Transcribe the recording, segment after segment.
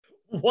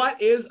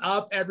What is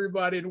up,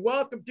 everybody, and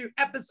welcome to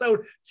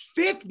episode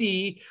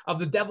 50 of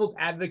the Devil's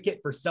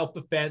Advocate for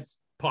Self-Defense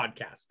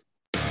podcast.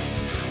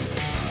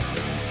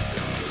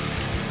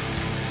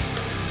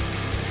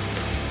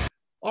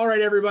 All right,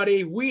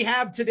 everybody, we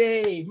have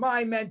today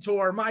my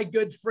mentor, my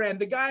good friend,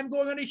 the guy I'm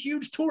going on a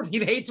huge tour.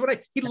 He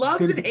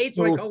loves and hates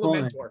when I call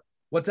him mentor.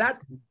 What's that?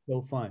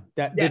 So fun.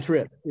 The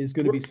trip is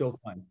going to be so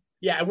fun.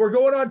 Yeah, and we're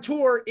going on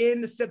tour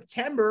in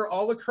September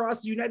all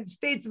across the United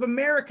States of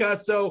America.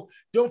 So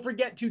don't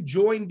forget to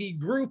join the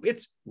group.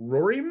 It's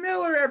Rory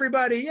Miller,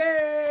 everybody.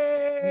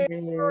 Yay!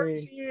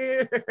 Rory's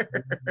here. It's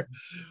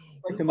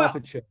like the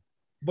Muppet Show.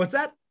 What's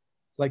that?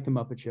 It's like the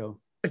Muppet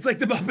Show. It's like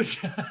the Muppet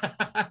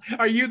Show.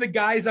 Are you the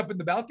guys up in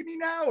the balcony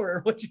now,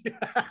 or what?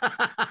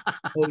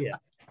 Oh,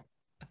 yes.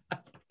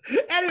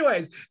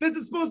 Anyways, this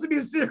is supposed to be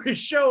a serious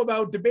show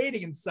about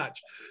debating and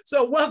such.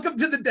 So welcome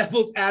to the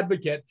Devil's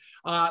Advocate.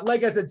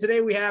 Like I said,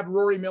 today we have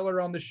Rory Miller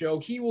on the show.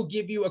 He will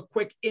give you a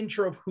quick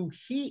intro of who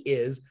he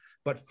is.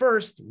 But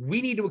first,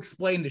 we need to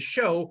explain the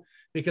show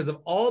because of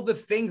all the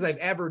things I've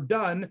ever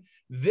done.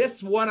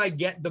 This one I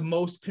get the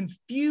most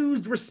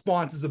confused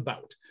responses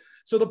about.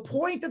 So the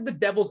point of the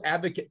Devil's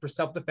Advocate for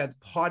Self-Defense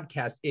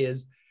podcast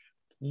is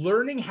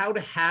learning how to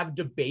have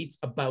debates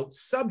about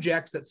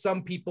subjects that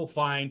some people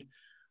find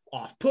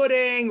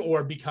off-putting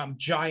or become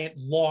giant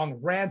long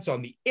rants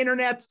on the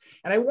internet.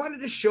 And I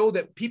wanted to show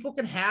that people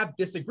can have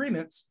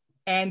disagreements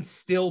and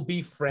still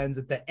be friends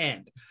at the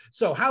end.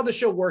 So how the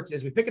show works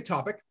is we pick a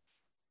topic,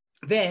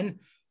 then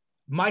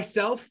my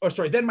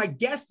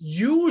guest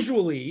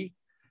usually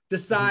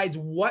decides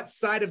what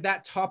side of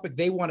that topic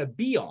they want to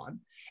be on.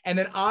 And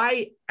then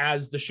I,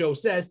 as the show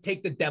says,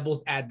 take the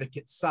devil's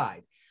advocate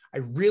side. I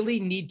really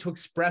need to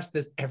express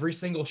this every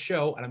single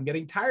show, and I'm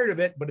getting tired of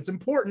it, but it's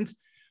important.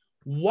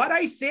 What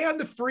I say on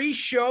the free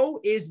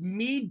show is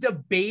me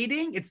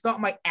debating. It's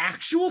not my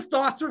actual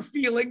thoughts or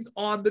feelings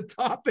on the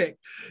topic.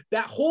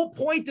 That whole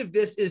point of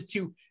this is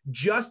to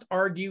just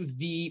argue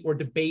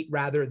debate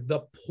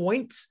the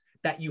points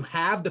that you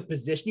have, the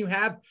position you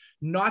have,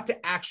 not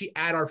to actually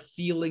add our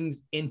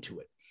feelings into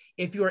it.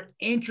 If you're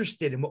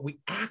interested in what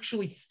we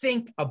actually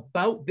think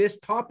about this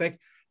topic,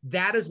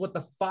 that is what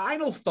the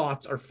final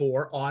thoughts are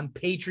for on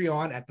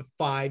Patreon at the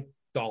 $5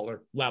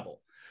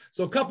 level.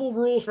 So a couple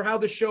rules for how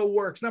the show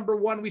works. Number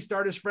one, we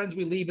start as friends,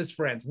 we leave as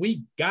friends.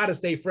 We got to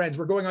stay friends.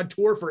 We're going on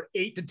tour for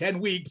 8 to 10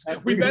 weeks.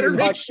 We better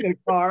make sure in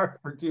a car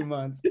for 2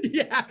 months.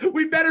 Yeah,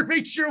 we better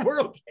make sure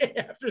we're okay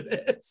after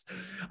this.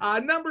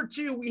 Number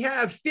two, we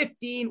have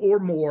 15 or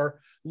more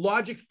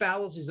logic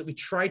fallacies that we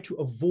try to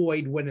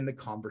avoid when in the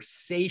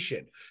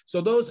conversation. So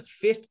those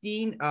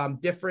 15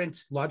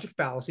 different logic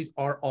fallacies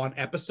are on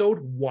episode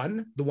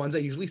 1, the ones I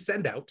usually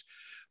send out.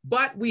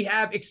 But we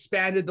have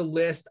expanded the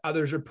list.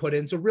 Others are put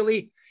in. So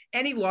really,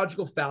 any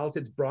logical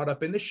fallacy that's brought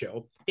up in the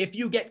show, if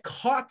you get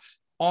caught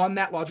on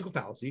that logical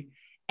fallacy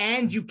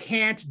and you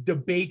can't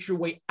debate your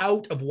way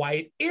out of why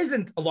it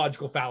isn't a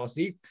logical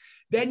fallacy,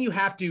 then you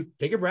have to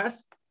take a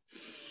breath,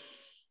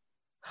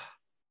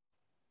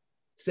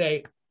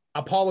 say,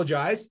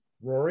 apologize,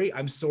 Rory,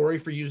 I'm sorry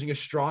for using a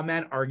straw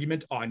man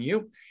argument on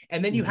you.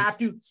 And then you have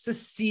to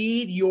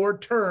secede your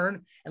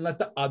turn and let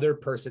the other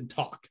person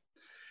talk.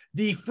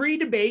 The free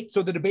debate,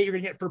 so the debate you're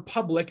going to get for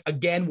public,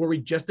 again, where we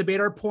just debate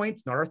our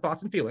points, not our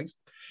thoughts and feelings,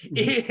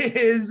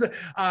 is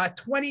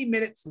 20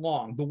 minutes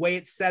long. The way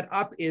it's set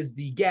up is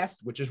the guest,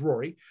 which is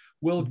Rory,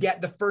 will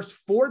get the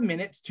first 4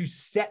 minutes to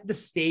set the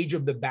stage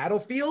of the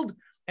battlefield,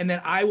 and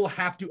then I will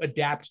have to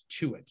adapt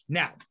to it.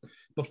 Now,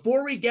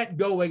 before we get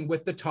going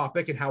with the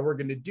topic and how we're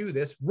going to do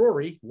this,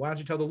 Rory, why don't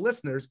you tell the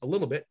listeners a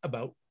little bit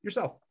about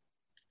yourself?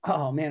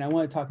 Oh, man, I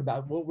want to talk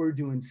about what we're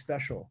doing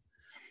special.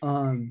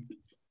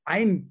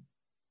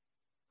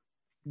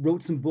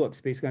 Wrote some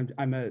books. Basically,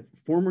 I'm a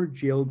former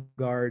jail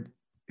guard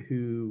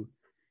who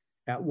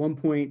at one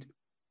point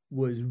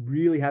was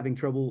really having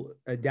trouble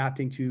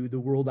adapting to the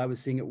world I was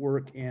seeing at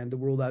work and the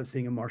world I was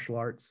seeing in martial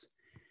arts,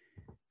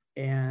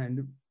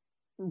 and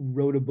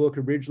wrote a book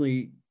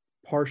originally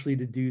partially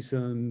to do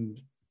some,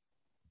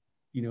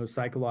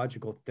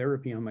 psychological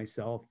therapy on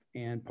myself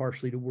and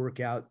partially to work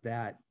out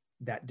that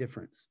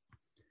difference.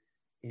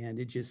 And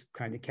it just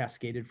kind of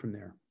cascaded from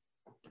there.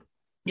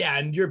 Yeah,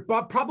 and you're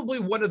probably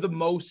one of the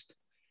most,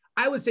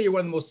 I would say you're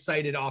one of the most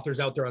cited authors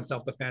out there on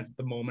self-defense at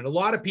the moment. A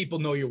lot of people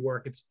know your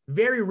work. It's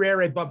very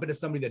rare I bump into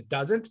somebody that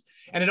doesn't.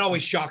 And it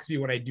always shocks me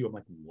when I do. I'm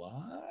like,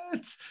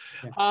 what?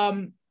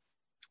 Yeah.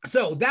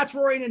 So that's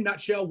Rory in a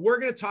nutshell. We're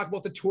going to talk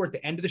about the tour at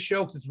the end of the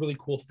show because it's a really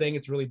cool thing.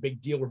 It's a really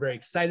big deal. We're very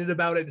excited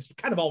about it. It's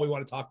kind of all we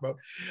want to talk about.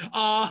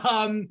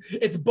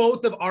 It's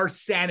both of our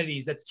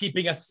sanities that's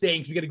keeping us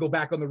sane. So we got to go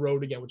back on the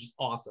road again, which is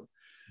awesome.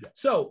 Yeah.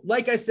 So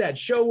like I said,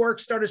 show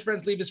works, start as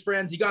friends, leave as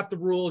friends. You got the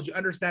rules. You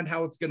understand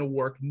how it's going to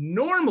work.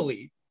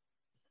 Normally,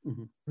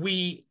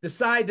 we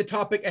decide the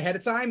topic ahead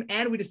of time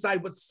and we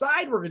decide what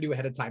side we're going to do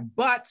ahead of time.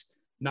 But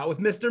Not with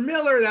Mr.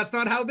 Miller. That's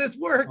not how this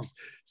works.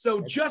 Oh,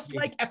 So just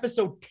like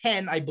episode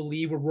 10, I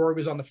believe, where Rory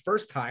was on the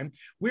first time,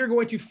 we're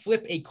going to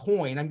flip a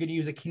coin. I'm going to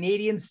use a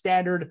Canadian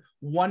standard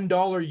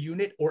 $1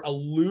 unit, or a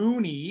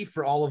loonie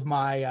for all of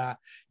my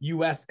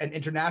US and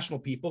international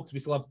people, because we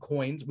still have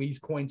coins. We use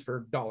coins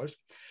for dollars.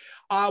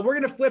 We're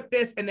going to flip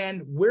this, and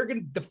then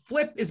the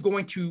flip is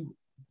going to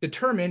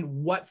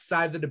determine what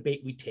side of the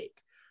debate we take.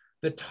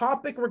 The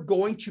topic we're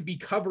going to be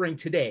covering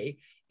today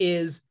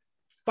is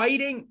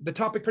fighting. The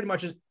topic pretty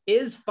much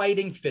is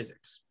fighting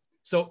physics.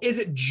 So is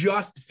it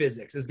just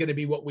physics is going to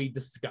be what we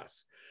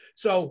discuss.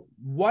 So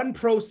one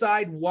pro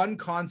side, one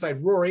con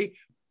side. Rory.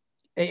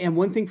 And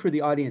one thing for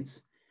the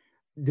audience,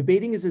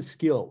 debating is a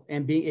skill.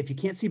 And if you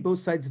can't see both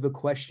sides of a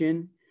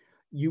question,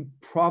 you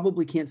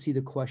probably can't see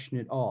the question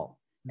at all.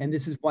 And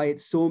this is why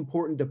it's so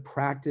important to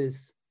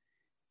practice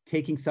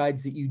taking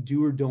sides that you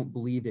do or don't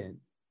believe in.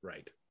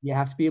 Right. You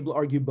have to be able to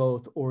argue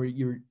both, or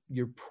you're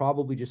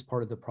probably just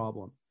part of the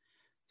problem.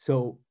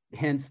 So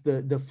hence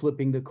the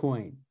flipping the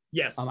coin.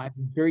 Yes. I have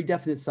a very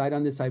definite side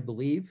on this, I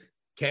believe.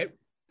 Okay.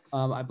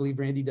 I believe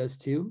Randy does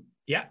too.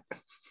 Yeah.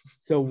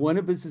 So one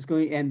of us is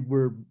going, and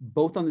we're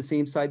both on the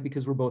same side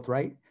because we're both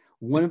right.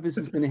 One of us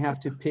is going to have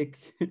to pick,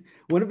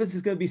 one of us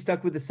is going to be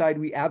stuck with the side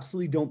we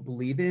absolutely don't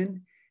believe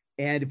in.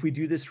 And if we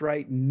do this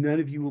right, none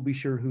of you will be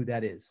sure who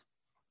that is.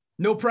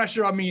 No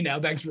pressure on me now.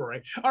 Thanks,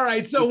 Rory. All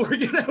right. So we're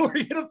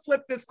gonna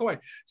flip this coin.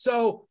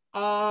 So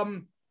how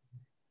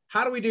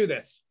do we do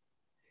this?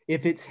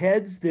 If it's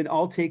heads, then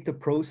I'll take the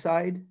pro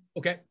side.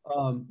 Okay.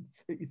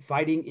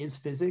 Fighting is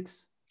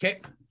physics.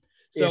 Okay.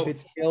 So if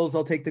it's tails,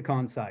 I'll take the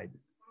con side.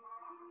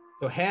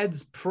 So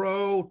heads,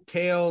 pro,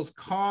 tails,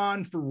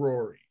 con for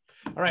Rory.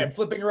 All right. I'm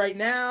flipping right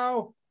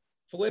now.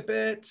 Flip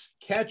it,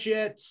 catch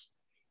it.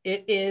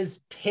 It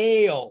is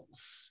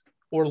tails,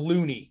 or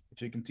loony,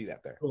 if you can see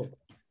that there. Cool.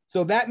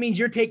 So that means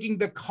you're taking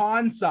the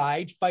con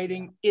side.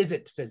 Fighting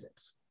isn't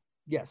physics.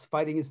 Yes,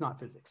 fighting is not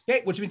physics.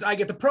 Okay, which means I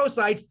get the pro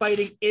side.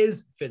 Fighting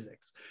is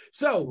physics.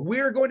 So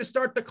we're going to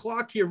start the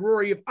clock here.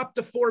 Rory, you have up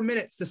to 4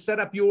 minutes to set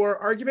up your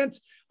argument.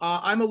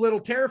 I'm a little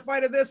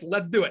terrified of this.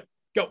 Let's do it.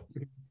 Go.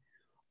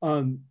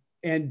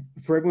 And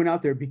for everyone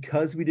out there,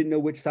 because we didn't know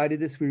which side of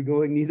this we were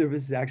going, neither of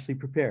us is actually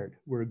prepared.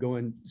 We're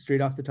going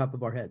straight off the top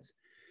of our heads.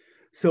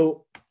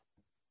 So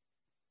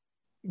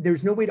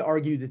there's no way to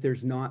argue that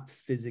there's not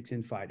physics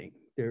in fighting.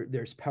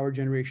 There's power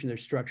generation,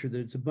 there's structure,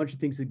 there's a bunch of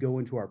things that go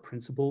into our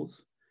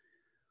principles.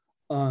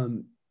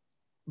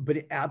 But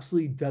it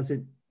absolutely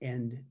doesn't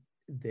end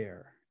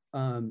there.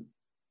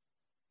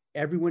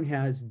 Everyone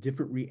has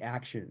different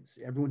reactions.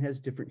 Everyone has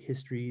different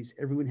histories.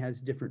 Everyone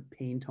has different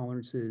pain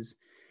tolerances.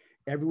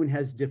 Everyone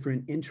has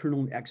different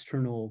internal and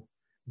external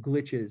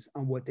glitches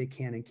on what they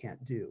can and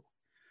can't do.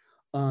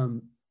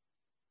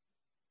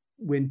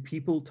 When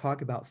people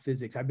talk about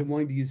physics, I've been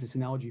wanting to use this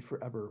analogy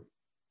forever.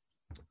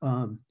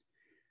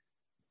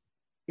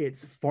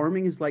 It's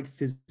farming is like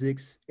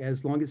physics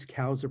as long as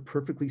cows are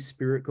perfectly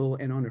spherical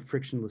and on a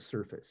frictionless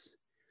surface.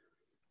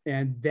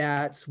 And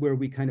that's where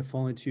we kind of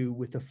fall into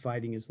with the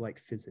fighting is like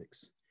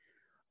physics.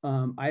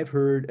 I've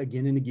heard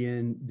again and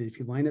again that if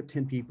you line up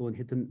 10 people and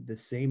hit them the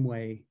same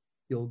way,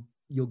 you'll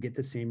get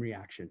the same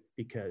reaction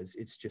because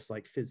it's just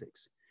like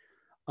physics.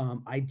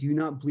 I do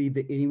not believe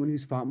that anyone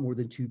who's fought more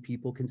than 2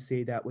 people can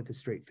say that with a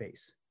straight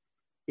face.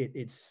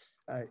 It's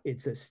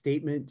a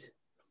statement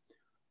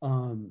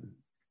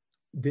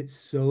that's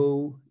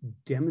so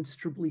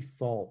demonstrably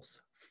false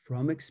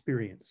from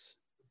experience.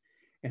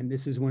 And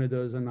this is one of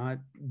those, I'm not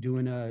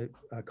doing a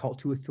call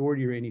to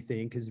authority or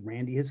anything, because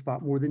Randy has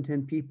fought more than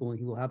 10 people and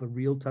he will have a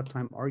real tough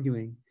time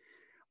arguing.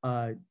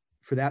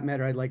 For that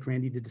matter, I'd like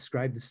Randy to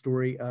describe the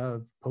story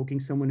of poking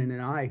someone in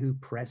an eye who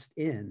pressed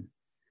in,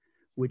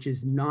 which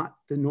is not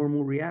the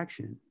normal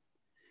reaction.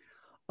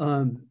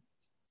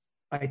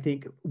 I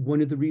think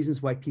one of the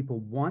reasons why people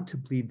want to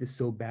believe this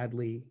so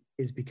badly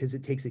is because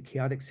it takes a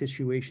chaotic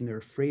situation they're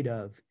afraid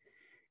of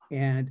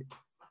and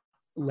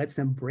lets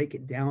them break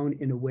it down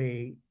in a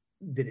way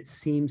that it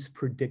seems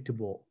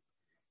predictable.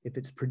 If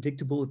it's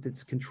predictable, if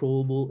it's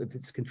controllable,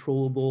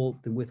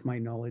 then with my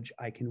knowledge,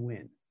 I can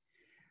win.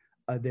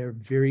 They're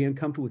very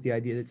uncomfortable with the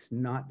idea that it's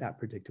not that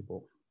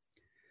predictable.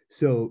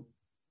 So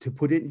to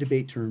put it in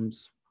debate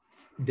terms,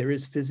 there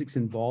is physics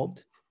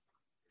involved,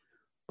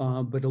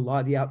 but a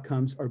lot of the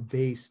outcomes are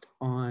based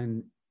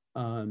on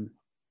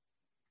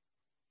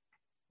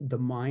the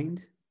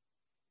mind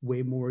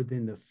way more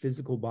than the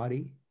physical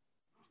body.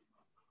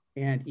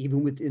 And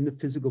even within the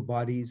physical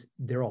bodies,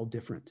 they're all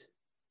different.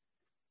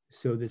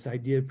 So this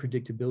idea of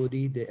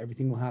predictability, that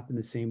everything will happen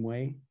the same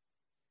way,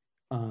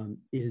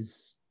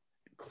 is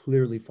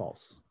clearly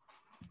false.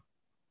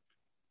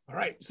 All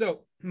right.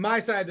 So my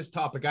side of this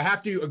topic, I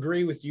have to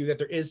agree with you that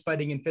there is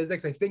fighting in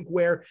physics. I think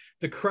where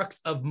the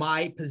crux of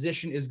my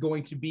position is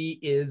going to be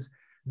is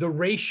the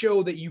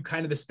ratio that you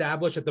kind of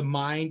establish that the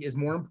mind is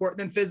more important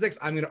than physics.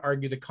 I'm going to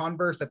argue the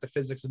converse, that the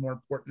physics is more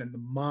important than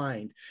the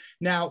mind.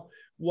 Now,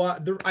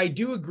 I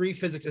do agree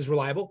physics is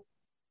reliable,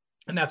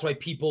 and that's why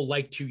people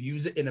like to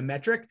use it in a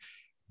metric.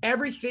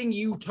 everything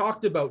you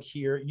talked about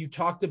here, you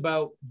talked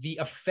about the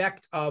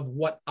effect of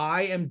what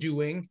I am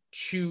doing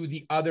to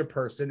the other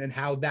person and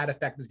how that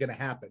effect is going to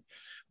happen.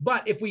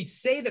 But if we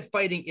say that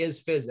fighting is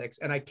physics,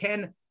 and I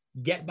can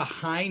get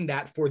behind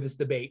that for this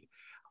debate,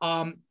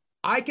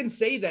 I can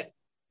say that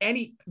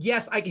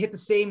yes, I can hit the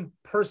same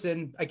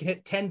person. I can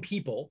hit 10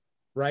 people,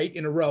 right,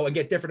 in a row and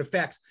get different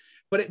effects.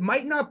 But it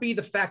might not be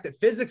the fact that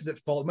physics is at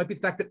fault. It might be the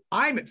fact that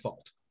I'm at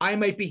fault. I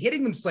might be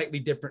hitting them slightly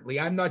differently.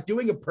 I'm not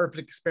doing a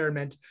perfect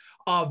experiment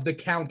of the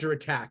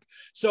counterattack.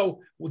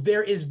 So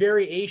there is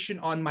variation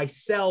on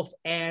myself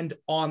and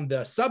on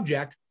the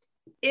subject.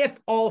 If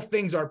all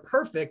things are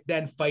perfect,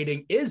 then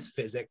fighting is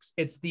physics.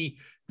 It's the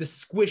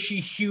squishy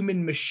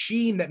human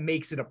machine that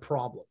makes it a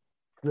problem.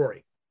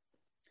 Rory.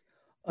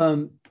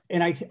 And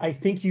I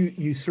think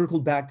you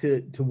circled back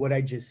to what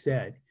I just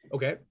said.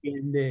 Okay.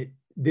 In that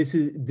this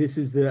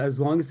is the, as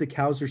long as the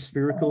cows are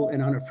spherical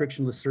and on a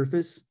frictionless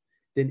surface,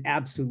 then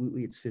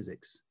absolutely it's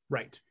physics.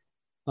 Right.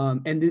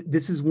 And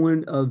this is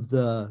one of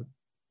the,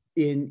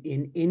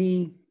 in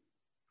any,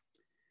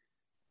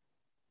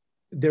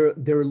 there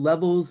are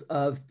levels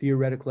of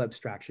theoretical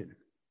abstraction.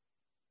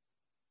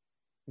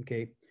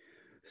 Okay.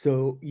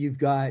 So you've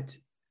got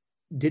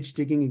ditch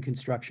digging and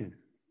construction,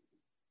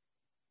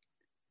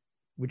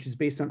 which is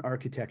based on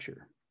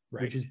architecture,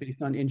 right, which is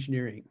based on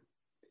engineering,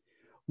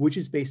 which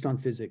is based on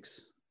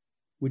physics,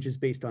 which is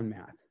based on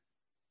math.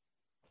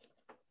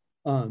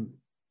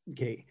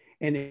 Okay.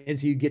 And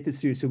as you get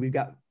this through, so we've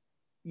got,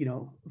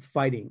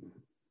 fighting,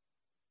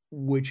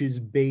 which is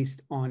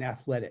based on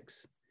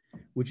athletics,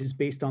 which is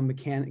based on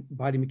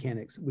body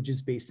mechanics, which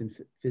is based in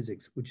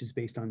physics, which is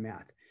based on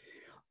math.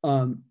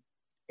 And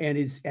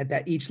it's at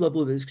that each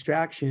level of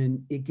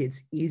abstraction, it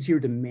gets easier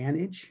to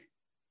manage.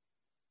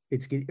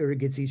 It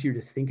gets easier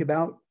to think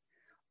about,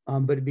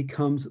 but it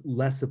becomes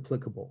less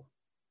applicable.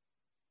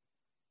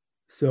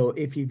 So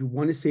if you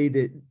want to say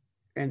that,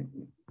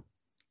 and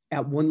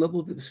at one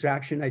level of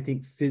abstraction, I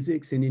think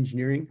physics and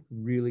engineering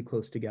really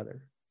close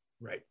together.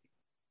 Right.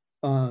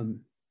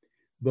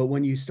 But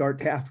when you start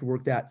to have to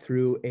work that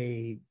through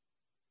a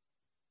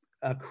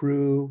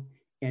crew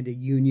and a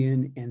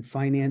union and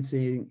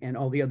financing and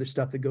all the other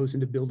stuff that goes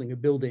into building a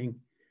building,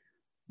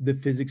 the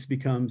physics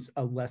becomes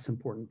a less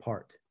important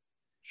part.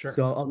 Sure.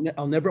 So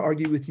I'll never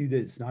argue with you that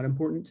it's not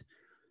important.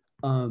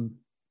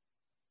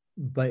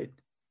 But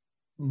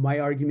my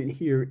argument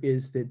here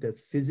is that the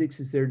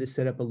physics is there to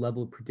set up a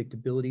level of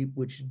predictability,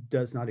 which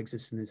does not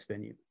exist in this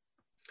venue.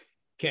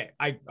 Okay,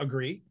 I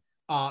agree.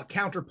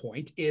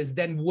 Counterpoint is,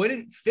 then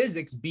wouldn't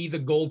physics be the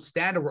gold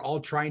standard we're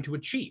all trying to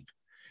achieve?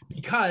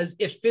 Because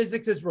if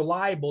physics is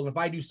reliable, and if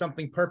I do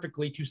something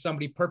perfectly to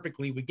somebody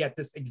perfectly, we get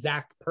this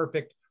exact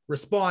perfect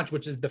response,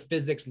 which is the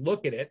physics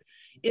look at it.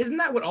 Isn't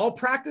that what all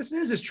practice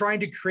is trying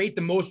to create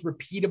the most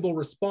repeatable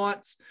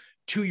response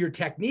to your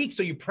technique?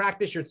 So you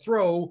practice your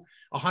throw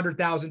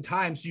 100,000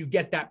 times so you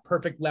get that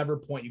perfect lever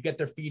point, you get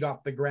their feet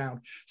off the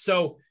ground.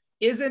 So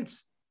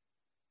isn't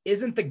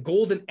the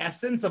golden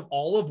essence of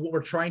all of what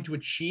we're trying to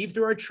achieve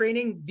through our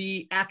training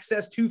the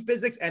access to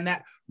physics and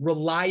that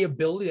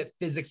reliability that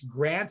physics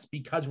grants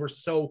because we're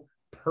so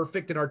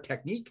perfect in our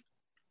technique?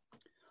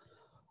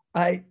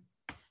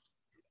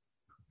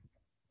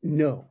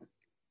 No.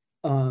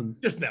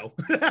 Just no.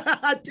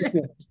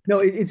 No,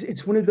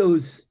 it's one of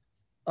those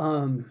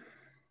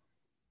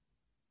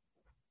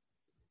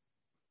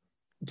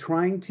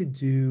trying to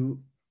do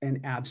an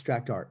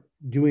abstract art,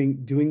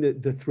 doing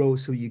the throw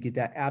so you get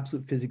that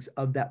absolute physics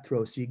of that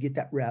throw, so you get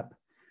that rep,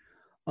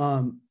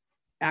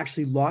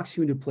 actually locks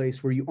you into a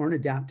place where you aren't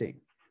adapting.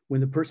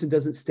 When the person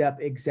doesn't step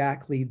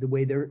exactly the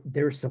way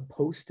they're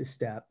supposed to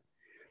step,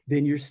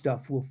 then your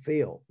stuff will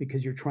fail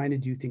because you're trying to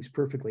do things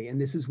perfectly. And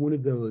this is one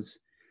of those,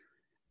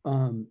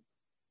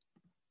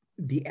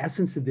 the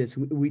essence of this,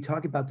 we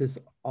talk about this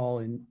all,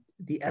 and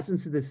the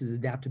essence of this is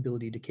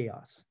adaptability to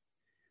chaos.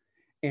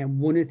 And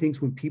one of the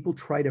things when people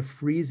try to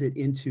freeze it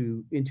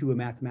into a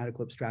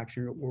mathematical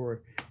abstraction,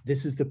 or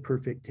this is the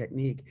perfect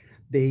technique,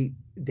 they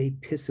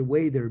piss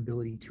away their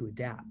ability to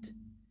adapt.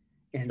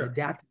 And sure,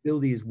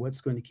 adaptability is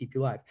what's going to keep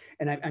you alive.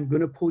 And I'm going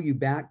to pull you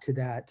back to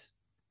that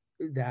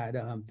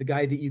the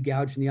guy that you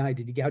gouged in the eye.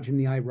 Did you gouge him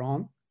in the eye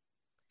wrong?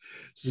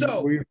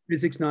 So were your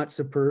physics not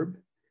superb?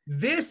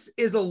 This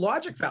is a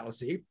logic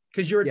fallacy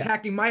because you're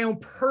attacking my own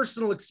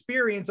personal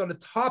experience on a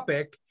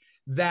topic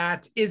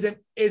that isn't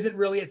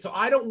really it. So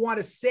I don't want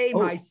to say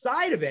my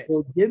side of it.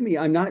 Well, give me,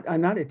 I'm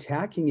not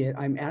attacking it.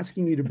 I'm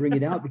asking you to bring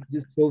it out because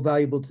it's so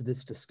valuable to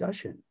this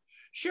discussion.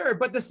 Sure.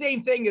 But the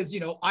same thing is,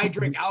 I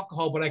drink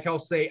alcohol, but I can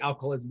also say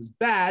alcoholism is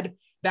bad.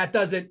 That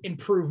doesn't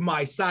improve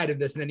my side of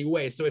this in any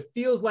way. So it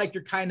feels like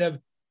you're kind of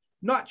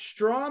not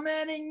straw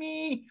manning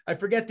me. I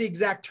forget the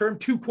exact term,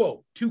 to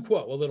quote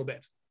a little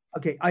bit.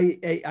 Okay.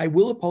 I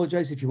will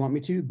apologize if you want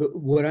me to, but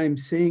what I'm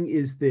saying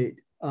is that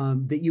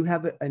that you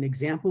have an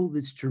example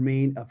that's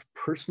germane of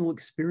personal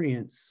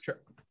experience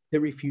that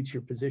refutes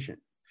your position.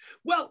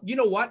 Well, you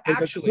know what? So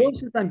actually, the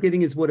closest I'm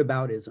getting is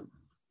whataboutism.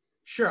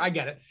 Sure, I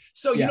get it.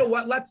 So you know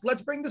what?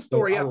 Let's bring the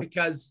story up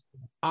because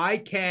I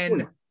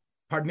can.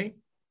 Pardon me.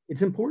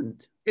 It's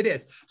important. It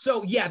is.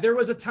 So yeah, there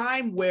was a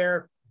time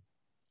where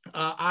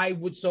I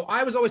was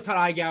always taught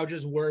eye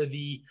gouges were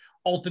the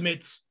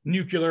ultimate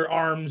nuclear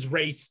arms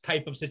race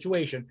type of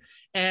situation.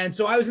 And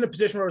so I was in a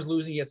position where I was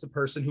losing against a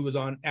person who was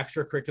on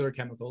extracurricular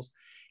chemicals.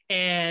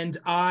 And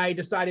I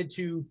decided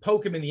to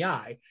poke him in the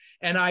eye.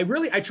 And I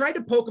tried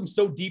to poke him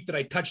so deep that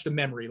I touched a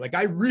memory. Like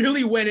I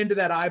really went into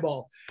that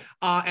eyeball.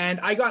 And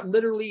I got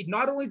literally,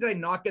 not only did I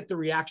not get the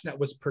reaction that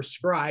was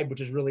prescribed,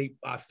 which is really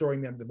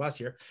throwing them to the bus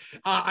here,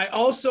 I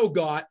also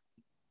got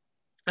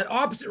an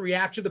opposite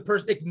reaction, the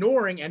person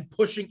ignoring and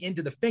pushing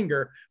into the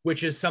finger,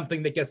 which is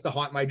something that gets to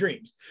haunt my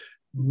dreams.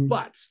 Mm-hmm.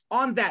 But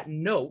on that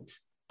note,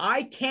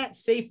 I can't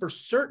say for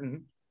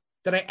certain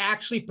that I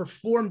actually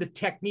performed the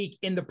technique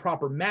in the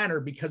proper manner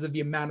because of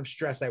the amount of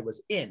stress I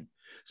was in.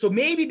 So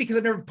maybe because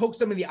I've never poked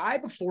someone in the eye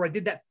before, I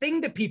did that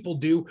thing that people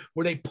do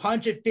where they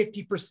punch at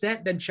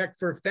 50%, then check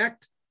for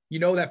effect. You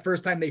know, that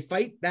first time they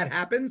fight, that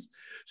happens.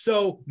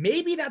 So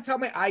maybe that's how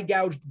my eye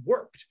gouged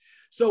worked.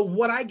 So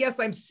what I guess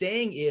I'm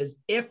saying is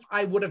if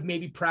I would have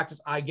maybe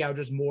practiced eye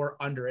gouges more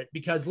under it,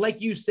 because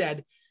like you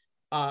said,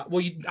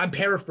 I'm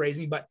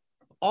paraphrasing, but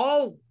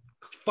all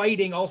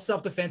fighting, all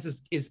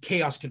self-defense is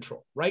chaos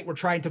control, right? We're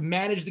trying to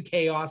manage the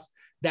chaos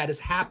that is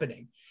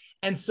happening.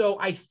 And so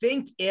I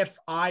think if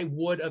I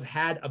would have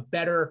had a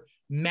better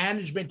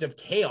management of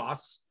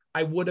chaos,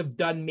 I would have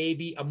done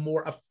maybe a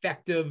more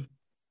effective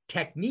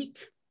technique.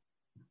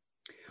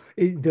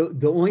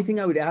 The only thing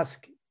I would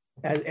ask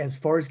as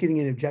far as getting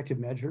an objective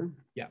measure,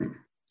 yeah,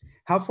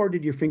 how far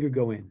did your finger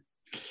go in?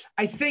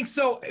 I think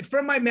so.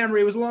 From my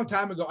memory, it was a long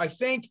time ago. I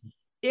think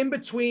in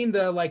between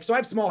the so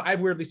I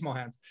have weirdly small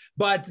hands,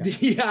 but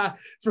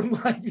from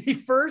like the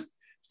first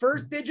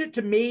digit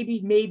to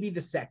maybe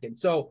the second.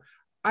 So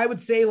I would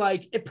say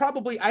it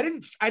probably I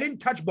didn't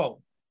touch bone.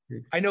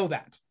 I know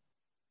that,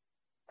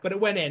 but it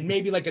went in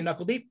maybe like a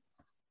knuckle deep.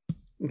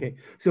 Okay,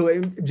 so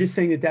I'm just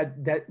saying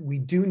that we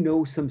do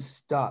know some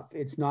stuff.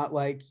 It's not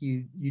like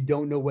you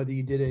don't know whether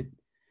you did it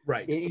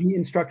right. Any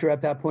instructor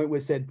at that point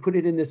was said, put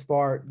it in this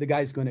far, the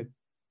guy's going to.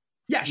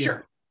 Yeah, sure.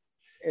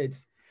 Know,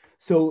 it's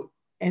so,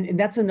 and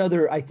that's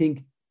another, I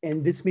think,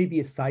 and this may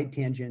be a side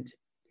tangent.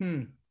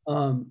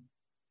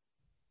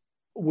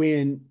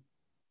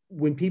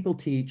 When people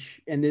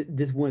teach, and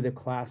this is one of the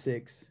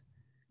classics,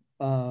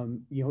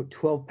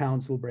 12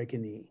 pounds will break a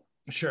knee.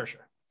 Sure.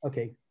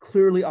 Okay,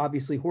 clearly,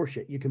 obviously,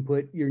 horseshit. You can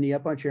put your knee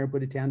up on a chair and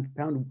put a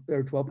 10-pound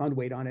or 12-pound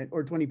weight on it,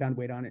 or 20-pound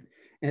weight on it,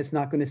 and it's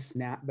not going to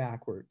snap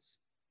backwards.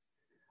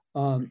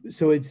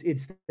 So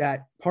it's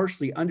that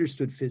partially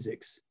understood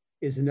physics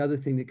is another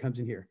thing that comes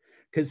in here,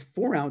 because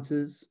 4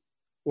 ounces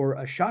or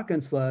a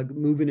shotgun slug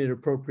moving at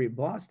appropriate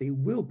velocity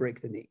will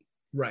break the knee,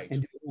 right,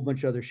 and do a whole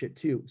bunch of other shit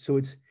too. So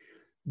it's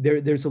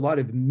there's a lot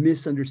of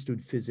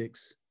misunderstood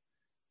physics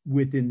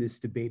within this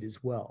debate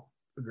as well.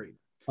 Agreed.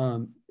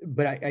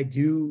 But I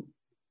do.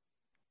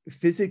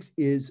 Physics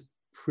is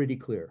pretty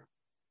clear.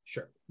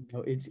 Sure.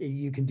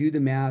 You can do the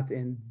math,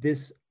 and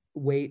this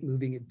weight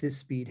moving at this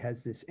speed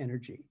has this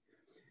energy.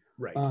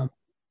 Right.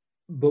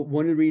 But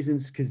one of the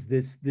reasons, because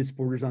this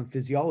borders on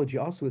physiology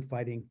also with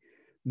fighting,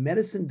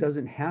 medicine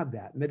doesn't have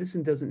that.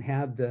 Medicine doesn't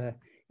have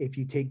if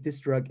you take this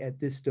drug at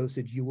this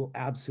dosage, you will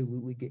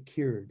absolutely get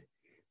cured,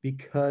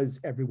 because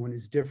everyone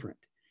is different.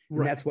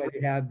 Right. And that's why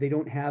they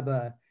don't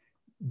have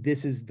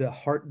this is the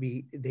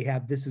heartbeat. They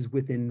have, this is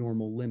within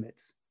normal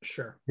limits.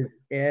 Sure.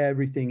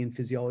 Everything in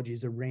physiology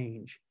is a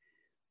range.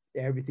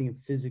 Everything in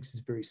physics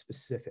is very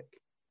specific.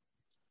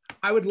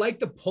 I would like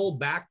to pull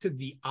back to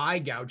the eye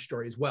gouge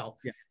story as well.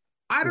 Yeah.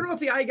 I don't know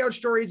if the eye gouge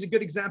story is a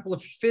good example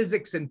of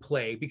physics in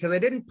play, because I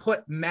didn't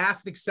put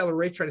mass and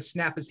acceleration trying to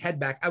snap his head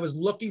back. I was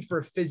looking for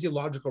a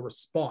physiological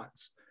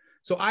response.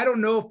 So I don't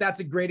know if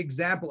that's a great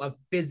example of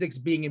physics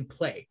being in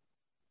play.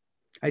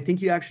 I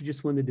think you actually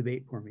just won the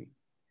debate for me.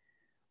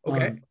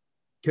 Okay.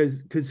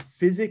 Because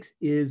physics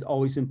is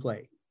always in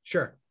play.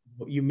 Sure.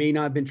 You may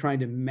not have been trying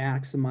to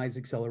maximize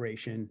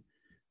acceleration,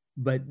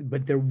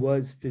 but there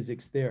was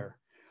physics there.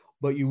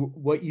 But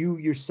what you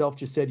yourself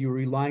just said, you were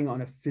relying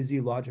on a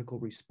physiological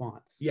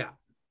response. Yeah.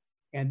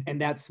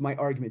 And that's my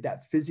argument.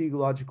 That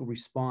physiological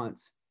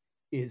response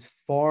is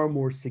far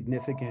more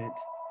significant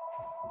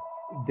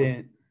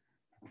than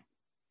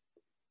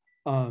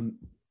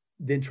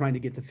trying to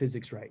get the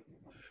physics right.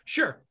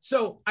 Sure.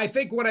 So I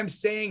think what I'm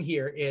saying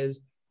here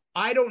is,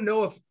 I don't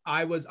know if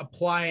I was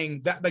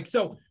applying that.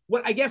 So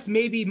what I guess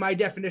maybe my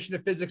definition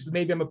of physics is,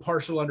 maybe I'm a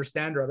partial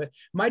understander of it.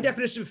 My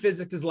definition of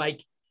physics is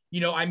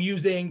I'm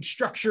using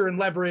structure and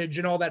leverage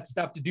and all that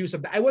stuff to do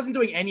something. I wasn't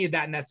doing any of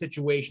that in that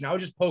situation. I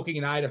was just poking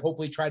an eye to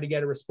hopefully try to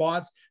get a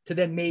response to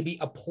then maybe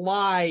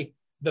apply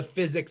the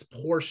physics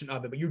portion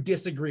of it. But you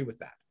disagree with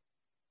that?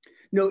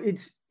 No,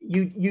 it's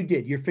you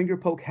did. Your finger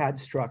poke had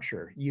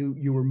structure.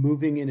 You were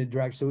moving in a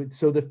direction.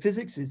 So the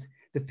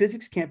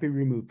physics can't be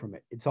removed from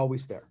it. It's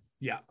always there.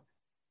 Yeah.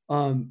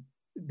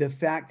 The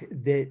fact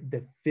that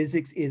the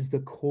physics is the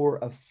core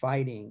of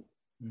fighting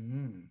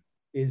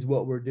is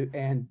what we're doing.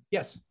 And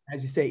yes,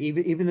 as you say,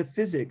 even the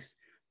physics,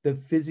 the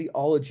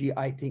physiology,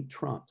 I think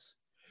trumps.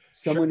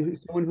 Someone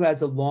who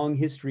has a long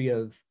history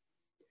of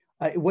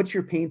What's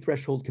your pain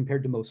threshold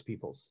compared to most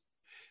people's?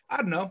 I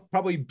don't know,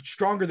 probably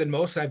stronger than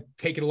most. I've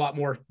taken a lot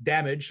more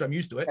damage, so I'm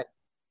used to it.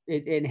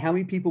 And how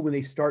many people, when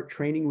they start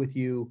training with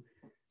you,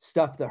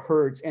 stuff that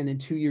hurts, and then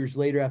 2 years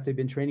later, after they've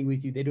been training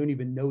with you, they don't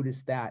even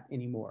notice that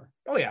anymore?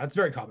 Oh yeah, that's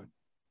very common.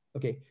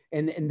 Okay,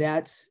 and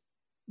that's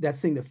the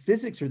thing. The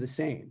physics are the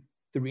same.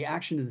 The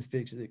reaction to the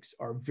physics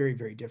are very,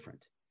 very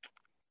different,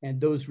 and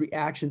those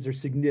reactions are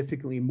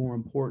significantly more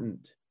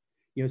important.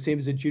 Same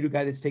as a judo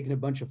guy that's taken a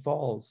bunch of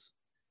falls.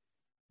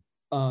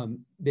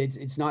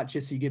 It's not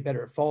just so you get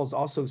better at falls.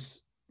 Also,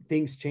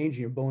 things change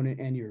in your bone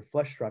and your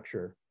flesh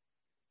structure.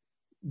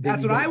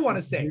 That's what I want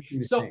to say.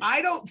 So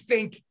I don't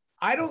think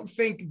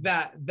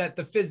that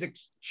the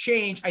physics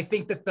change. I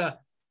think that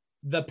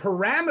the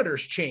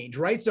parameters change,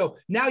 right? So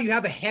now you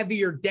have a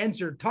heavier,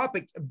 denser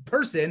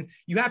person,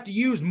 you have to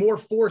use more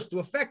force to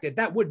affect it.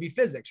 That would be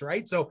physics,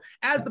 right? So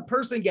as the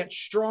person gets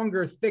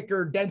stronger,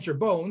 thicker, denser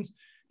bones,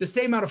 the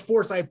same amount of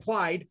force I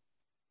applied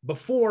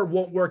before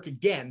won't work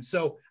again.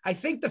 So I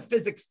think the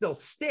physics still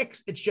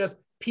sticks. It's just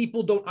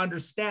people don't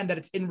understand that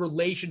it's in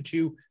relation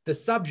to the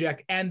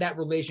subject, and that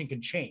relation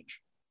can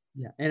change.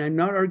 Yeah. And I'm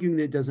not arguing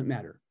that it doesn't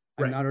matter.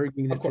 I'm right. not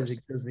arguing that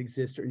physics doesn't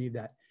exist or any of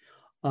that.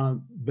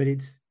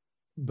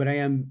 But I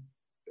am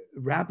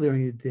rapidly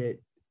arguing that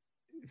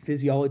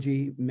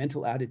physiology,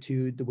 mental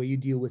attitude, the way you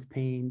deal with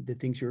pain, the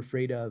things you're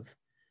afraid of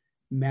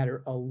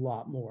matter a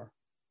lot more.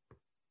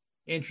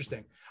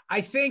 Interesting.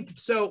 I think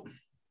so.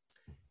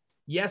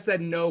 Yes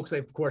and no, because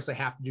of course I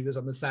have to do this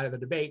on the side of the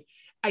debate.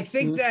 I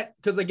think that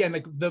because again,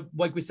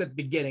 like we said at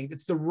the beginning,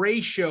 it's the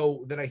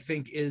ratio that I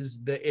think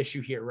is the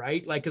issue here,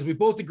 right? Like, because we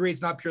both agree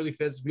it's not purely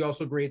physics. We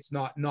also agree it's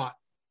not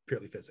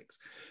purely physics.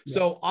 Yeah.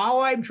 So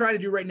all I'm trying to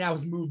do right now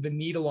is move the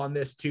needle on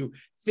this to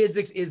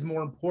physics is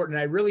more important.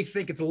 I really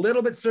think it's a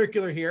little bit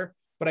circular here,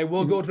 but I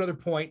will go to another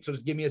point. So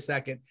just give me a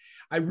second.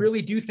 I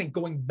really do think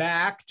going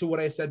back to what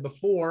I said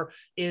before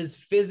is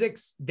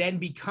physics then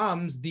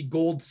becomes the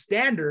gold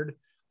standard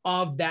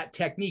of that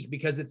technique,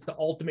 because it's the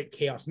ultimate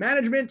chaos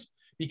management,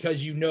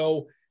 because you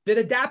know that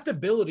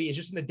adaptability is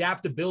just an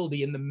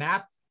adaptability in the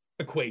math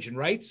equation,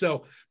 right?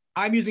 So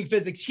I'm using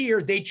physics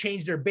here. They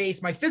change their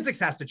base. My physics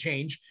has to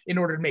change in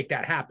order to make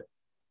that happen.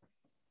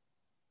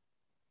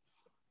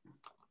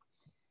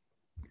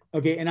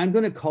 Okay, and I'm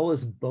going to call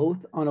us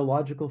both on a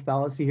logical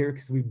fallacy here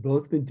because we've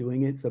both been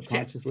doing it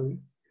subconsciously.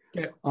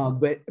 Okay.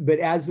 But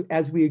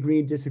as we agree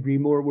and disagree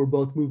more, we're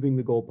both moving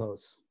the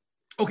goalposts.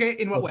 Okay,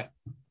 in what way?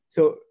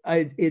 So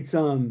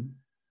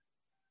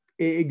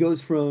it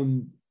goes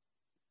from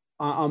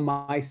on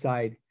my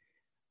side,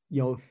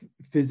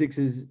 physics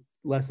is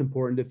less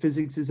important. The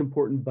physics is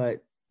important,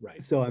 but right.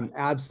 So I'm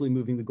absolutely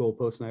moving the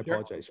goalpost, and I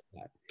apologize for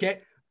that.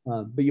 Okay.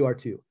 But you are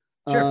too.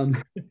 Sure.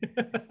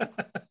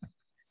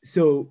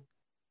 So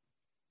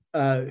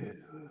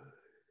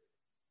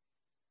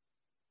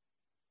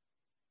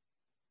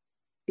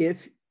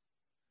if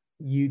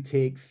you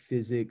take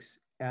physics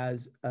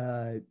as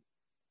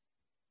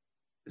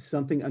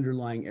something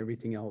underlying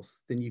everything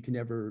else, then you can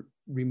never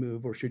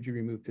remove, or should you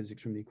remove,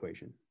 physics from the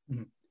equation.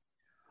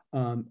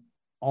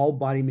 All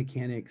body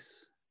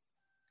mechanics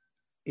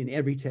in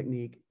every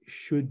technique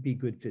should be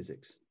good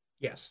physics.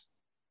 Yes.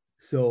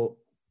 So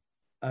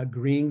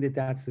agreeing that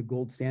that's the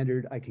gold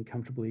standard, I can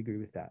comfortably agree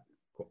with that.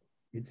 Cool.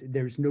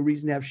 There's no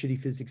reason to have shitty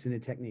physics in a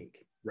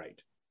technique.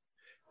 Right.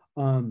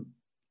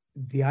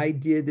 The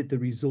idea that the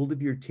result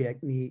of your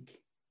technique,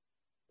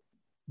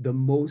 the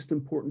most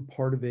important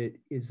part of it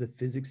is the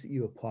physics that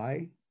you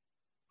apply.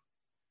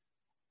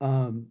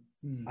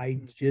 I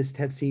just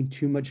have seen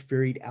too much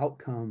varied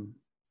outcome,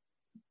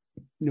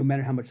 no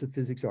matter how much the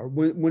physics are.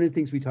 One of the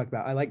things we talk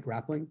about, I like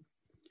grappling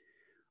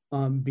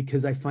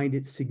because I find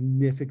it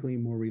significantly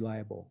more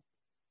reliable.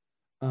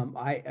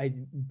 I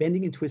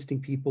bending and twisting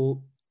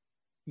people,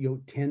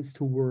 tends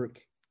to work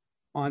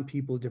on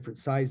people of different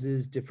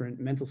sizes, different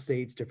mental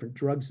states, different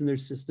drugs in their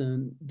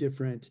system,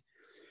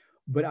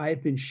 but I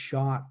have been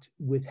shocked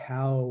with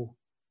how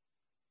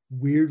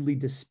weirdly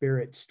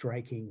disparate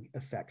striking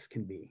effects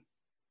can be.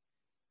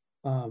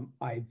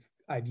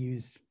 I've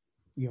used,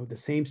 the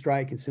same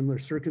strike in similar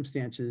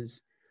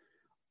circumstances.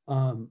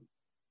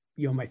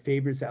 My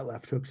favorite is that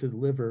left hook to the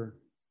liver.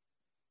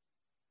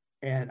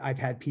 And I've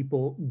had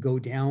people go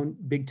down,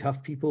 big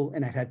tough people,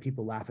 and I've had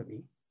people laugh at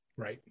me.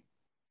 Right.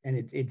 And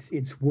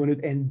it's one of,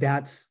 and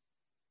that's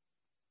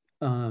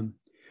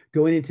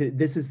going into,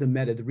 this is the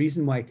meta. The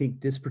reason why I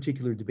think this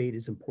particular debate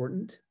is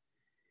important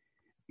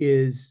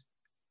is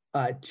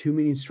too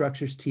many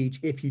instructors teach,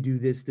 if you do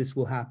this, this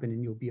will happen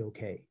and you'll be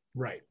okay.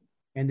 Right.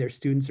 And their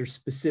students are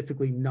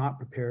specifically not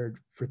prepared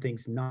for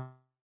things not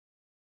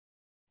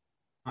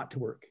to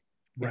work,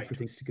 right, and for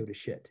things to go to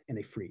shit, and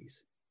they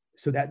freeze.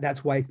 So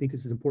that's why I think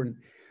this is important.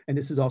 And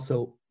this is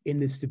also in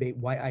this debate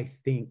why I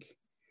think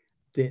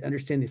that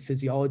understanding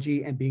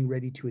physiology and being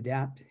ready to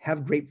adapt,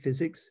 have great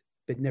physics,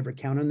 but never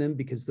count on them,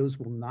 because those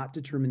will not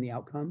determine the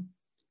outcome.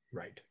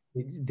 Right.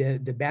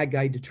 The bad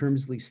guy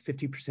determines at least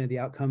 50% of the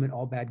outcome, and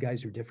all bad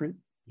guys are different.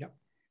 Yep.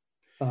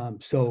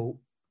 So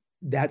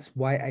that's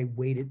why I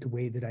weight it the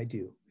way that I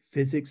do.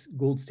 Physics,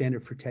 gold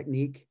standard for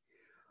technique.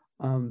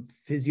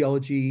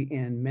 physiology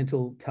and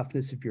mental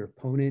toughness of your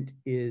opponent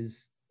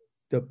is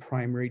the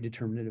primary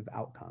determinant of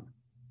outcome.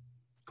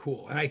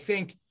 Cool. And I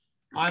think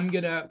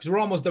because we're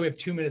almost done, we have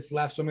 2 minutes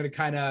left. So I'm going to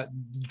kind of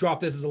drop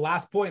this as a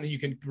last point, and then you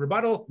can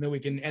rebuttal, and then we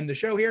can end the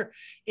show here.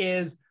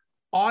 Is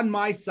on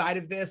my side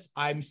of this,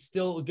 I'm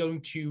still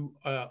going to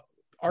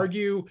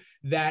argue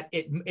that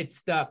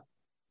it's the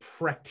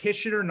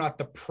practitioner, not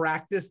the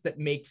practice, that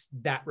makes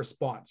that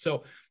response.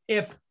 So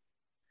if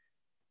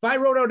I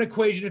wrote out an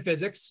equation in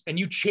physics and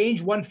you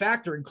change one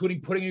factor,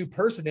 including putting a new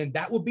person in,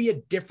 that will be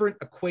a different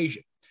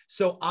equation.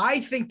 So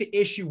I think the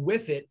issue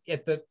with it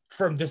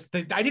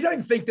I did not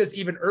even think this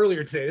even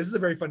earlier today. This is a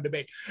very fun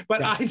debate, but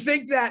yeah. I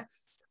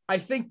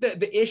think that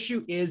the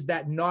issue is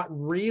that not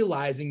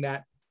realizing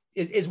that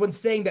is when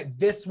saying that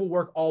this will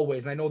work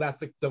always. And I know that's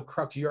the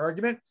crux of your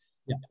argument.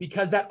 Yeah.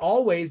 Because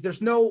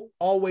there's no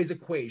always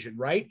equation,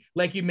 right?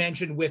 Like you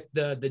mentioned with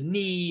the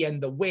knee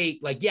and the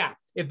weight, like, yeah,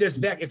 if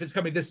it's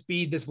coming this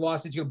speed, this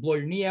velocity, it's going to blow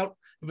your knee out.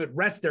 If it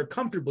rests there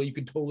comfortably, you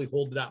can totally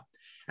hold it up.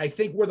 I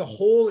think where the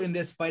hole in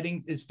this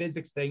fighting is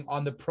physics thing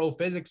on the pro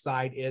physics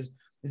side is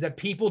that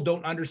people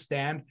don't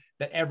understand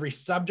that every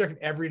subject,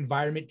 every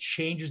environment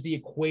changes the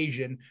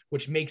equation,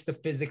 which makes the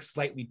physics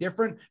slightly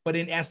different. But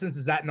in essence,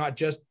 is that not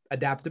just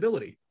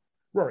adaptability?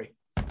 Rory.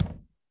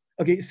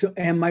 Okay, so,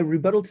 and my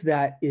rebuttal to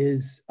that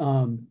is,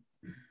 I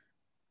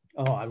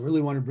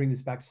really want to bring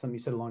this back to something you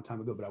said a long time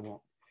ago, but I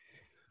won't.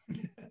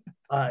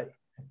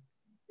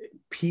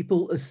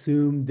 People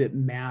assume that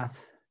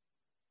math,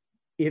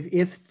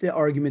 if the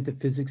argument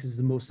that physics is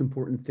the most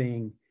important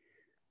thing,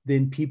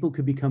 then people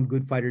could become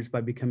good fighters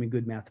by becoming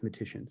good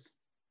mathematicians.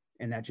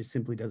 And that just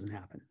simply doesn't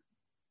happen.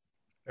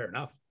 Fair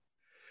enough.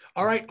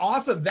 All right,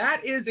 awesome.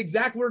 That is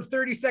exactly, we're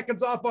 30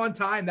 seconds off on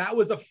time. That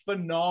was a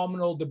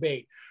phenomenal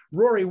debate.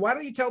 Rory, why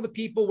don't you tell the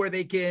people where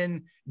they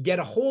can get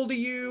a hold of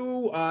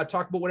you,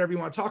 talk about whatever you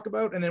want to talk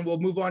about, and then we'll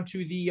move on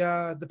to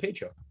the page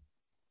show.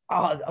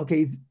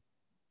 Okay.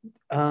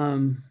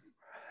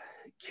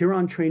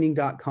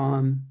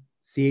 ChironTraining.com,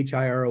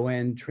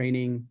 CHIRON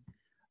training.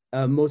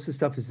 Most of the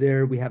stuff is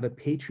there. We have a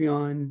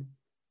Patreon,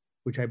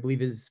 which I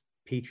believe is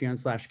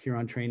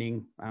Patreon/Chiron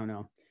Training. I don't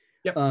know.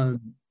 Yep.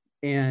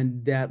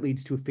 And that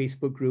leads to a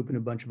Facebook group and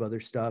a bunch of other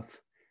stuff.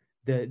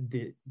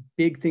 The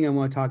big thing I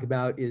want to talk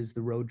about is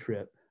the road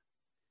trip,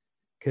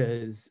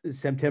 because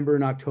September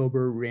and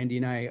October, Randy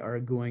and I are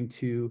going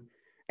to,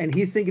 and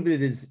he's thinking of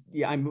it as,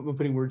 I'm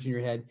putting words in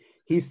your head.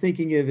 He's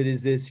thinking of it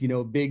as this,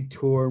 big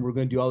tour, and we're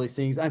going to do all these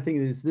things. I'm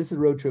thinking this is a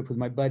road trip with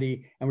my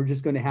buddy, and we're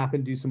just going to happen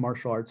to do some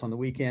martial arts on the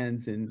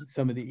weekends and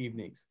some of the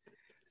evenings.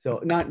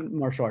 So not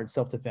martial arts,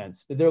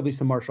 self-defense, but there'll be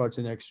some martial arts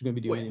in there because we're going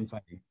to be doing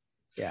infighting.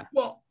 Yeah.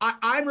 Well,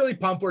 I'm really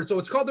pumped for it. So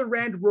it's called the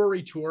Rand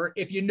Rory Tour.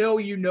 If you know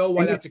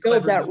why that's a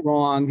clever. That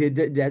wrong.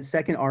 That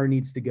second R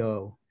needs to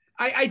go.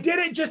 I did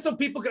it just so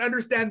people could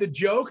understand the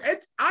joke.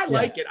 I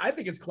like it. I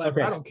think it's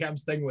clever. Okay. I don't care. I'm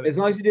staying with it. As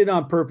long as you did it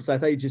on purpose. I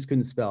thought you just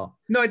couldn't spell.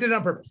 No, I did it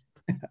on purpose.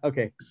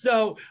 Okay.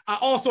 So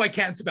also I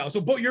can't spell.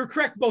 So you're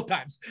correct both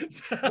times.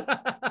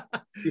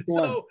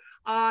 So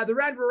the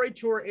Rand Rory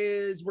Tour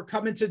we're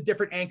coming to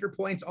different anchor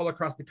points all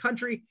across the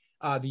country.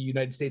 The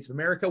United States of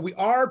America. We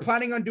are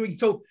planning on doing,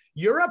 so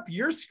Europe,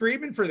 you're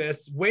screaming for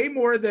this way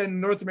more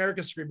than North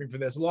America screaming for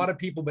this. A lot of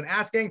people have been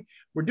asking.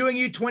 We're doing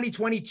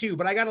 2022,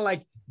 but I got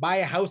to buy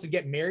a house and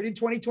get married in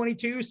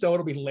 2022. So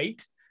it'll be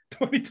late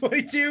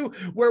 2022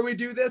 where we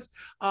do this.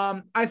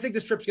 I think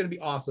this trip's going to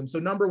be awesome. So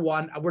number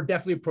one, we're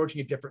definitely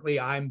approaching it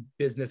differently. I'm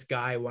business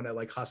guy. I want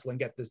to hustle and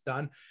get this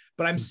done,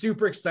 but I'm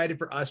super excited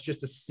for us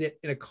just to sit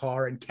in a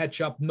car and catch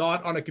up,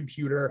 not on a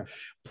computer,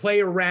 play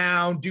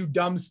around, do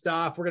dumb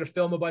stuff. We're going to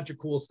film a bunch of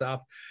cool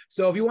stuff.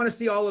 So if you want to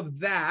see all of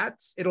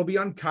that, it'll be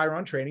on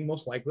Chiron Training.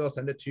 Most likely I'll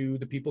send it to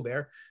the people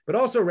there, but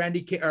also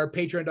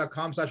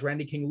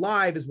patreon.com/Randy King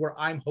Live is where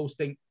I'm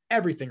hosting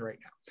everything right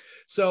now.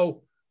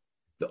 So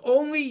the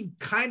only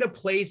kind of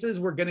places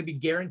we're going to be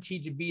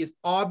guaranteed to be is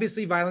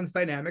obviously Violence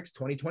Dynamics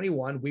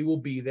 2021. We will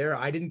be there.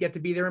 I didn't get to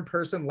be there in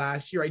person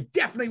last year. I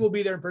definitely will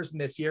be there in person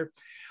this year.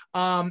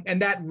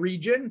 And that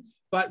region,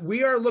 but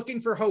we are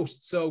looking for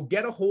hosts. So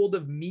get a hold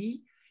of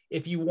me.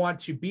 If you want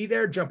to be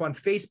there, jump on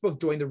Facebook,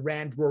 join the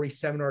Rand Rory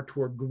Seminar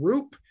Tour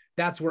group.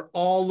 That's where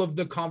all of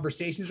the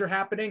conversations are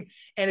happening.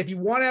 And if you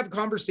want to have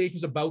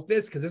conversations about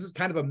this, because this is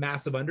kind of a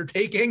massive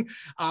undertaking,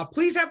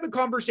 please have the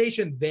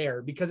conversation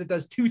there, because it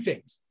does two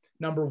things.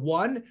 Number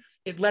one,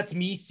 it lets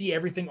me see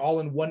everything all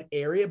in one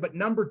area. But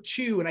number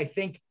two, and I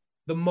think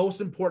the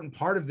most important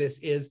part of this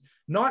is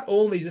not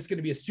only is this going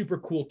to be a super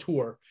cool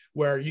tour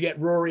where you get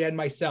Rory and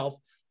myself,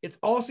 it's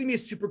also going to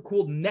be a super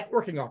cool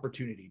networking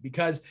opportunity,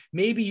 because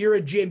maybe you're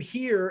a gym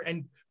here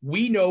and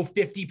we know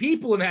 50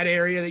 people in that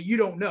area that you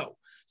don't know.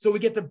 So we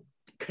get to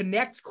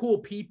connect cool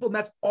people, and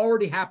that's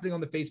already happening on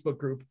the Facebook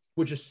group,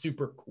 which is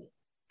super cool.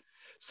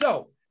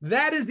 So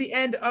that is the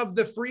end of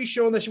the free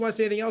show, unless you want to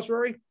say anything else,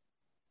 Rory.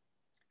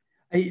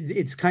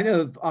 It's kind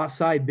of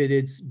offside, but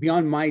it's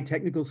beyond my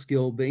technical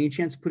skill. But any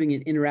chance of putting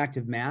an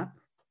interactive map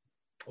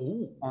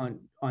on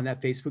that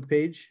Facebook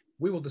page?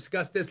 We will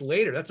discuss this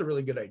later. That's a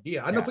really good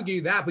idea. I don't know if we can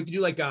do that. We can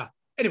do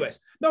Anyways,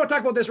 no, we'll talk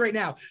about this right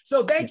now.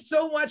 So thanks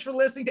so much for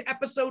listening to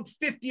episode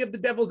 50 of The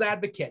Devil's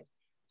Advocate.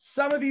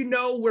 Some of you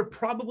know we're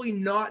probably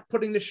not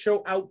putting the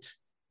show out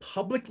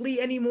publicly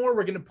anymore.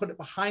 We're going to put it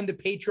behind the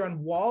Patreon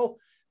wall,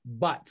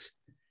 but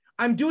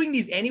I'm doing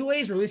these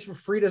anyways. Release for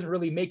free doesn't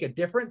really make a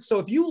difference. So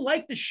if you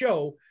like the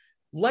show,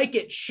 like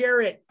it, share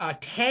it,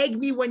 tag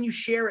me when you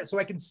share it so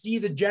I can see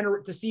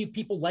to see if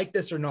people like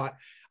this or not.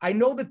 I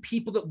know the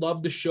people that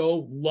love the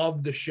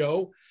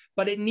show,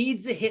 but it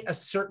needs to hit a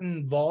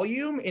certain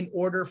volume in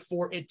order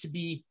for it to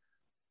be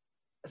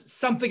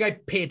something I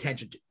pay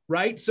attention to,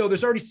 right? So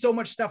there's already so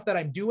much stuff that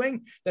I'm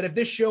doing that if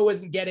this show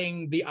isn't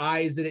getting the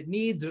eyes that it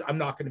needs, I'm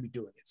not going to be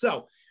doing it.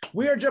 So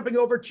we are jumping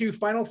over to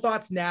final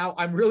thoughts now.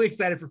 I'm really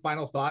excited for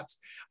final thoughts.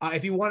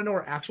 If you want to know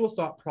our actual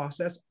thought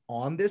process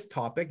on this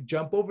topic,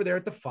 jump over there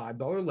at the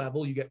 $5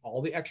 level. You get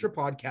all the extra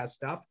podcast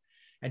stuff.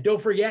 And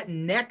don't forget,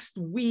 next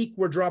week,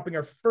 we're dropping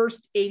our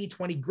first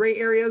 80-20 gray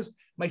areas.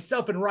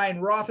 Myself and Ryan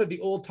Rotha, the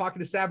old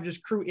Talking to Savages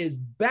crew, is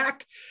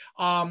back.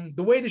 The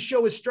way the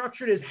show is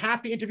structured is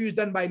half the interview is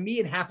done by me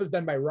and half is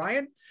done by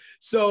Ryan.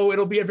 So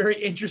it'll be a very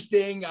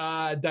interesting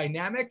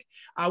dynamic.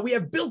 We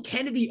have Bill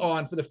Kennedy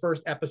on for the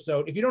first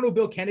episode. If you don't know who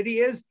Bill Kennedy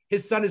is,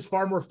 his son is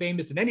far more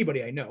famous than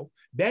anybody I know,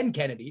 Ben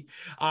Kennedy.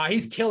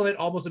 He's killing it,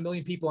 almost 1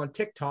 million people on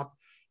TikTok.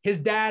 His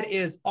dad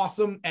is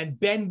awesome, and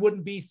Ben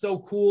wouldn't be so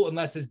cool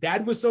unless his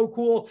dad was so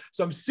cool.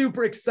 So I'm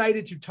super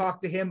excited to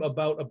talk to him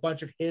about a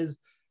bunch of his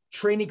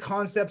training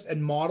concepts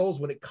and models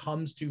when it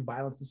comes to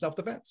violence and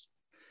self-defense.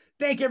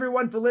 Thank you,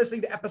 everyone, for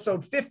listening to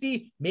episode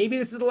 50. Maybe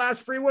this is the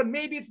last free one.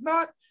 Maybe it's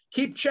not.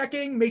 Keep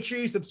checking. Make sure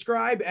you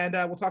subscribe, and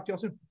we'll talk to you all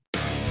soon.